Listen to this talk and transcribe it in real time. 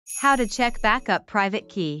How to check backup private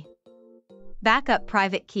key. Backup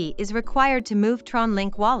private key is required to move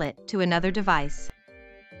TronLink wallet to another device.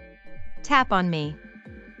 Tap on Me.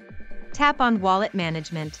 Tap on Wallet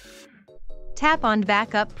Management. Tap on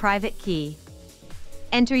Backup Private Key.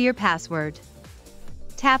 Enter your password.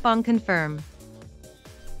 Tap on Confirm.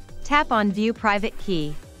 Tap on View Private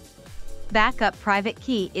Key. Backup private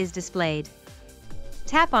key is displayed.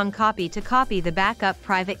 Tap on Copy to copy the backup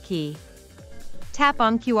private key. Tap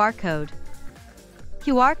on QR code.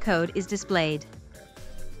 QR code is displayed.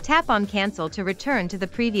 Tap on Cancel to return to the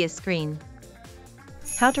previous screen.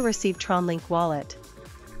 How to receive TronLink wallet.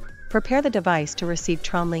 Prepare the device to receive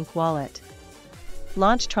TronLink wallet.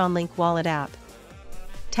 Launch TronLink wallet app.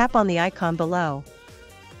 Tap on the icon below.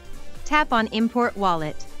 Tap on Import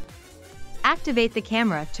Wallet. Activate the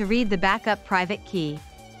camera to read the backup private key.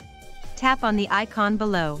 Tap on the icon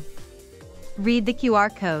below. Read the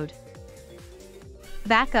QR code.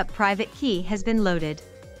 Backup private key has been loaded.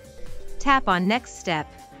 Tap on Next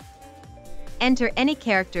Step. Enter any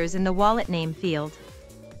characters in the wallet name field.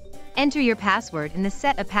 Enter your password in the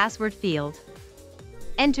Set a Password field.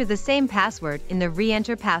 Enter the same password in the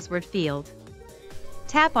Re-enter Password field.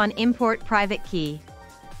 Tap on Import Private Key.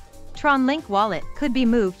 TronLink wallet could be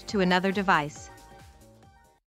moved to another device.